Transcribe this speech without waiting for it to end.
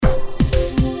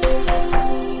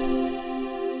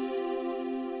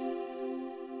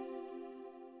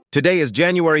Today is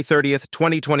January 30th,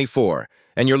 2024,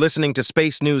 and you're listening to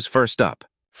Space News First Up.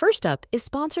 First Up is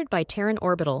sponsored by Terran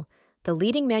Orbital, the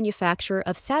leading manufacturer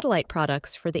of satellite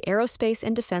products for the aerospace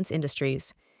and defense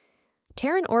industries.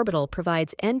 Terran Orbital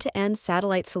provides end-to-end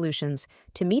satellite solutions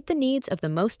to meet the needs of the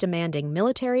most demanding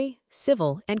military,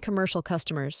 civil, and commercial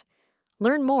customers.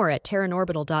 Learn more at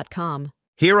terranorbital.com.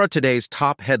 Here are today's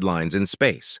top headlines in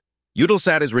space.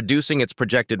 Eutelsat is reducing its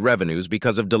projected revenues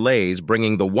because of delays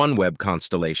bringing the OneWeb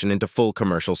constellation into full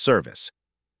commercial service.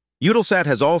 Eutelsat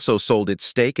has also sold its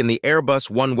stake in the Airbus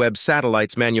OneWeb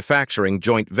satellites manufacturing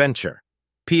joint venture.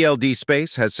 PLD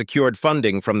Space has secured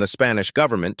funding from the Spanish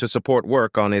government to support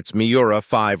work on its Miura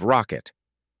 5 rocket.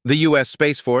 The U.S.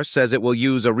 Space Force says it will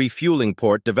use a refueling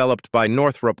port developed by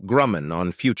Northrop Grumman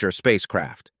on future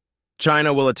spacecraft.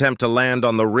 China will attempt to land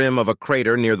on the rim of a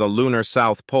crater near the lunar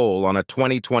South Pole on a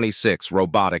 2026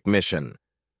 robotic mission.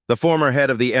 The former head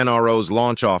of the NRO's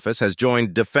launch office has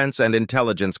joined defense and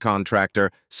intelligence contractor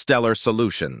Stellar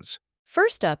Solutions.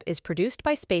 First Up is produced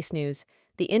by SpaceNews,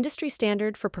 the industry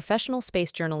standard for professional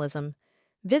space journalism.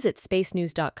 Visit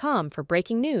spacenews.com for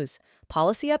breaking news,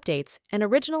 policy updates, and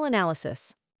original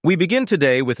analysis. We begin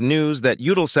today with news that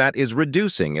Eutelsat is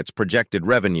reducing its projected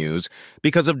revenues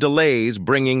because of delays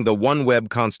bringing the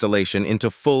OneWeb constellation into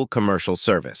full commercial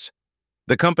service.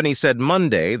 The company said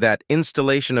Monday that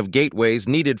installation of gateways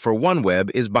needed for OneWeb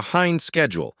is behind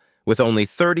schedule, with only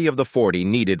 30 of the 40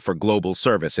 needed for global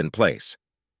service in place.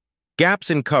 Gaps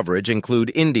in coverage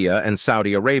include India and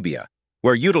Saudi Arabia,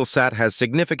 where Eutelsat has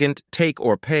significant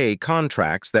take-or-pay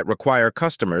contracts that require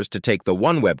customers to take the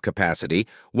OneWeb capacity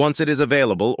once it is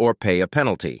available or pay a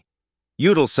penalty.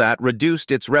 Eutelsat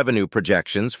reduced its revenue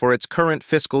projections for its current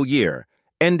fiscal year,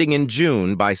 ending in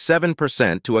June, by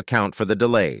 7% to account for the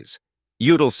delays.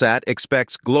 Eutelsat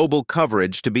expects global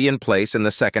coverage to be in place in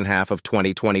the second half of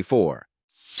 2024.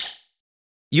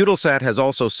 Eutelsat has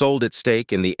also sold its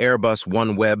stake in the Airbus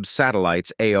OneWeb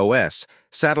Satellites AOS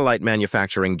satellite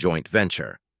manufacturing joint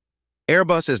venture.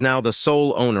 Airbus is now the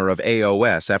sole owner of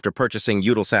AOS after purchasing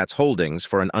Eutelsat's holdings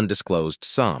for an undisclosed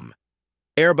sum.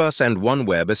 Airbus and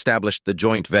OneWeb established the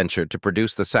joint venture to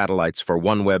produce the satellites for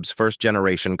OneWeb's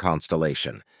first-generation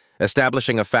constellation,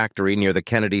 establishing a factory near the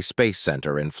Kennedy Space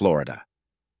Center in Florida.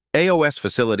 AOS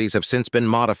facilities have since been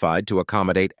modified to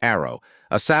accommodate Arrow,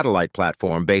 a satellite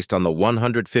platform based on the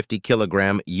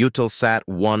 150-kilogram Eutelsat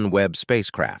OneWeb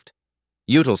spacecraft.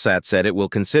 Eutelsat said it will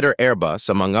consider Airbus,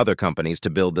 among other companies, to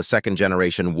build the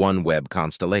second-generation OneWeb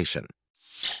constellation.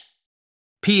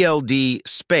 PLD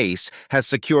Space has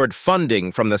secured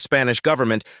funding from the Spanish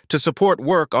government to support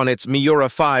work on its Miura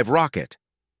 5 rocket.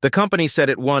 The company said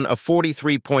it won a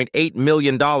 $43.8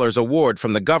 million award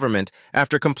from the government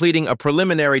after completing a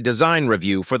preliminary design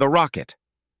review for the rocket.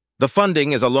 The funding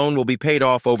will be paid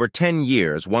off over 10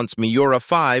 years once Miura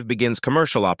 5 begins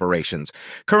commercial operations,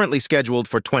 currently scheduled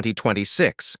for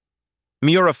 2026.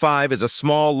 Miura 5 is a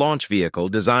small launch vehicle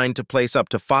designed to place up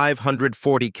to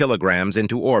 540 kilograms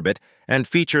into orbit and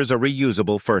features a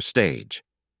reusable first stage.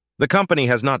 The company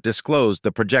has not disclosed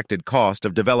the projected cost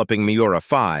of developing Miura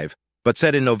 5, but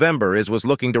said in November it was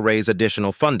looking to raise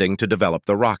additional funding to develop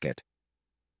the rocket.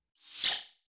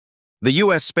 The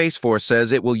U.S. Space Force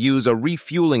says it will use a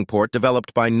refueling port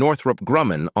developed by Northrop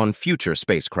Grumman on future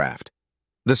spacecraft.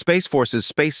 The Space Force's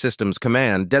Space Systems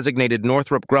Command designated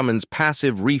Northrop Grumman's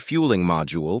Passive Refueling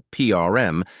Module,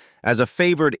 PRM, as a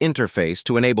favored interface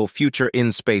to enable future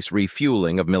in-space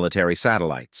refueling of military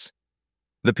satellites.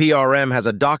 The PRM has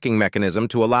a docking mechanism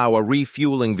to allow a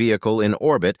refueling vehicle in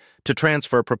orbit to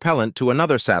transfer propellant to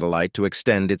another satellite to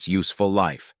extend its useful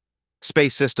life.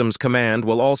 Space Systems Command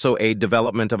will also aid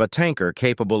development of a tanker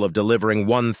capable of delivering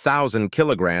 1,000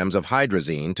 kilograms of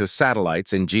hydrazine to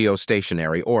satellites in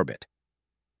geostationary orbit.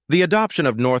 The adoption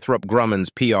of Northrop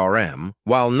Grumman's PRM,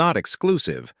 while not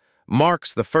exclusive,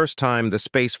 marks the first time the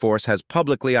Space Force has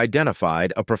publicly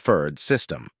identified a preferred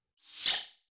system.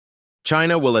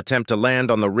 China will attempt to land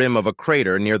on the rim of a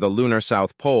crater near the lunar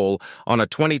South Pole on a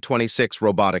 2026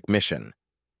 robotic mission.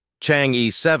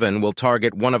 Chang'e 7 will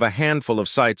target one of a handful of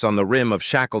sites on the rim of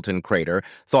Shackleton crater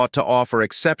thought to offer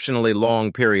exceptionally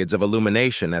long periods of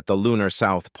illumination at the lunar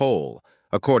South Pole,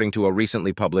 according to a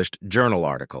recently published journal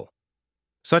article.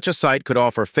 Such a site could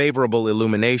offer favorable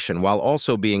illumination while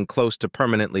also being close to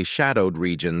permanently shadowed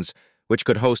regions, which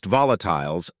could host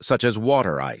volatiles such as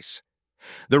water ice.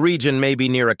 The region may be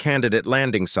near a candidate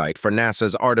landing site for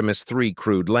NASA's Artemis 3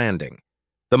 crewed landing.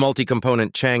 The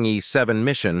multi-component Chang'e 7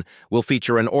 mission will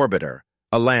feature an orbiter,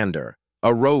 a lander,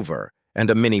 a rover, and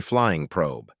a mini-flying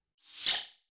probe.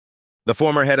 The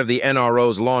former head of the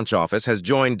NRO's launch office has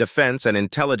joined defense and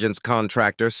intelligence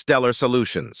contractor Stellar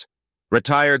Solutions.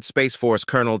 Retired Space Force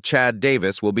Colonel Chad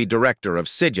Davis will be director of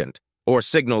SIGINT, or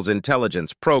Signals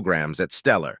Intelligence Programs at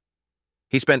Stellar.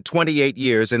 He spent 28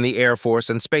 years in the Air Force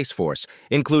and Space Force,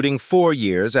 including 4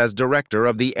 years as director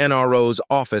of the NRO's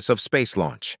Office of Space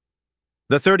Launch.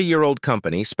 The 30-year-old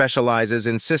company specializes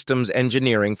in systems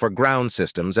engineering for ground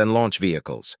systems and launch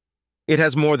vehicles. It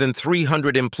has more than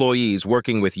 300 employees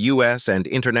working with U.S. and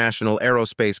international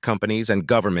aerospace companies and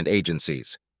government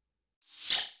agencies.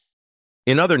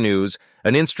 In other news,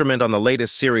 an instrument on the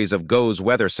latest series of GOES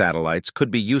weather satellites could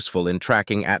be useful in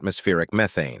tracking atmospheric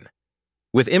methane.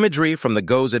 With imagery from the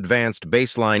GOES Advanced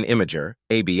Baseline Imager,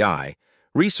 ABI,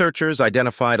 researchers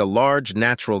identified a large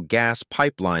natural gas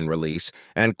pipeline release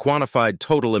and quantified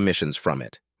total emissions from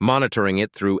it, monitoring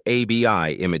it through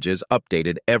ABI images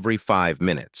updated every 5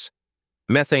 minutes.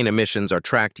 Methane emissions are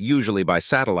tracked usually by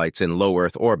satellites in low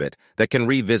Earth orbit that can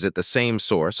revisit the same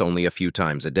source only a few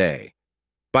times a day.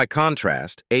 By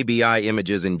contrast, ABI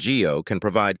images in GEO can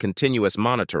provide continuous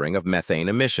monitoring of methane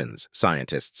emissions,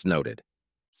 scientists noted.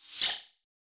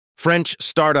 French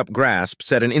startup Grasp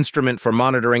said an instrument for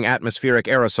monitoring atmospheric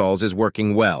aerosols is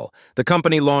working well. The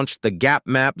company launched the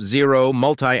GapMap Zero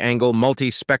multi-angle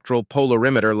multispectral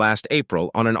polarimeter last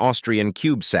April on an Austrian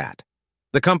CubeSat.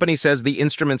 The company says the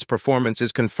instrument's performance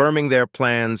is confirming their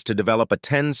plans to develop a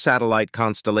 10-satellite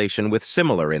constellation with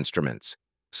similar instruments,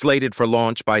 slated for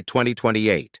launch by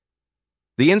 2028.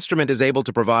 The instrument is able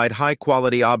to provide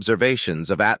high-quality observations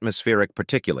of atmospheric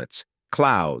particulates,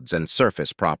 clouds, and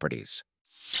surface properties.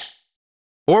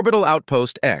 Orbital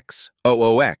Outpost X,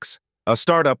 OOX, a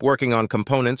startup working on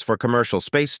components for commercial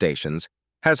space stations,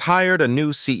 has hired a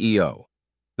new CEO.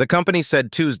 The company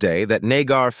said Tuesday that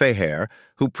Nagar Feher,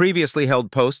 who previously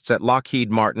held posts at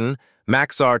Lockheed Martin,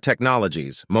 Maxar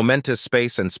Technologies, Momentus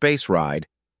Space, and Space Ride,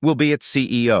 will be its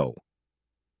CEO.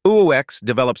 OOX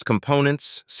develops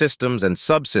components, systems, and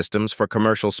subsystems for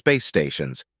commercial space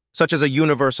stations, such as a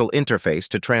universal interface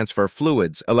to transfer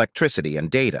fluids, electricity,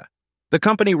 and data. The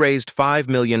company raised $5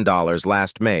 million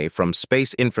last May from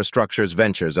Space Infrastructures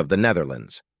Ventures of the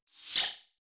Netherlands.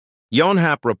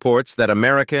 Yonhap reports that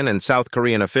American and South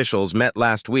Korean officials met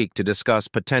last week to discuss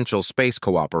potential space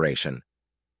cooperation.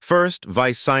 First,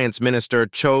 Vice Science Minister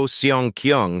Cho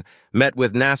Seong-kyung met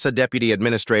with NASA Deputy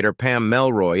Administrator Pam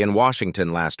Melroy in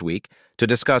Washington last week to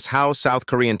discuss how South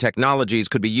Korean technologies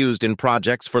could be used in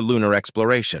projects for lunar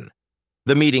exploration.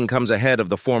 The meeting comes ahead of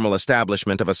the formal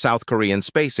establishment of a South Korean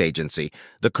space agency,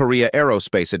 the Korea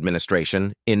Aerospace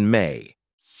Administration, in May.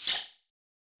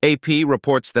 AP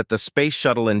reports that the Space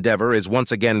Shuttle Endeavour is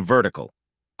once again vertical.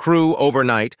 Crew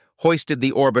overnight hoisted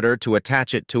the orbiter to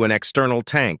attach it to an external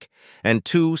tank and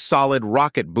 2 solid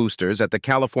rocket boosters at the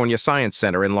California Science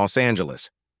Center in Los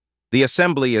Angeles. The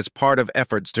assembly is part of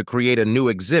efforts to create a new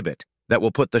exhibit that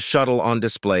will put the shuttle on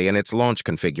display in its launch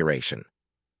configuration.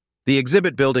 The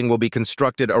exhibit building will be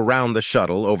constructed around the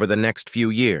shuttle over the next few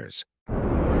years.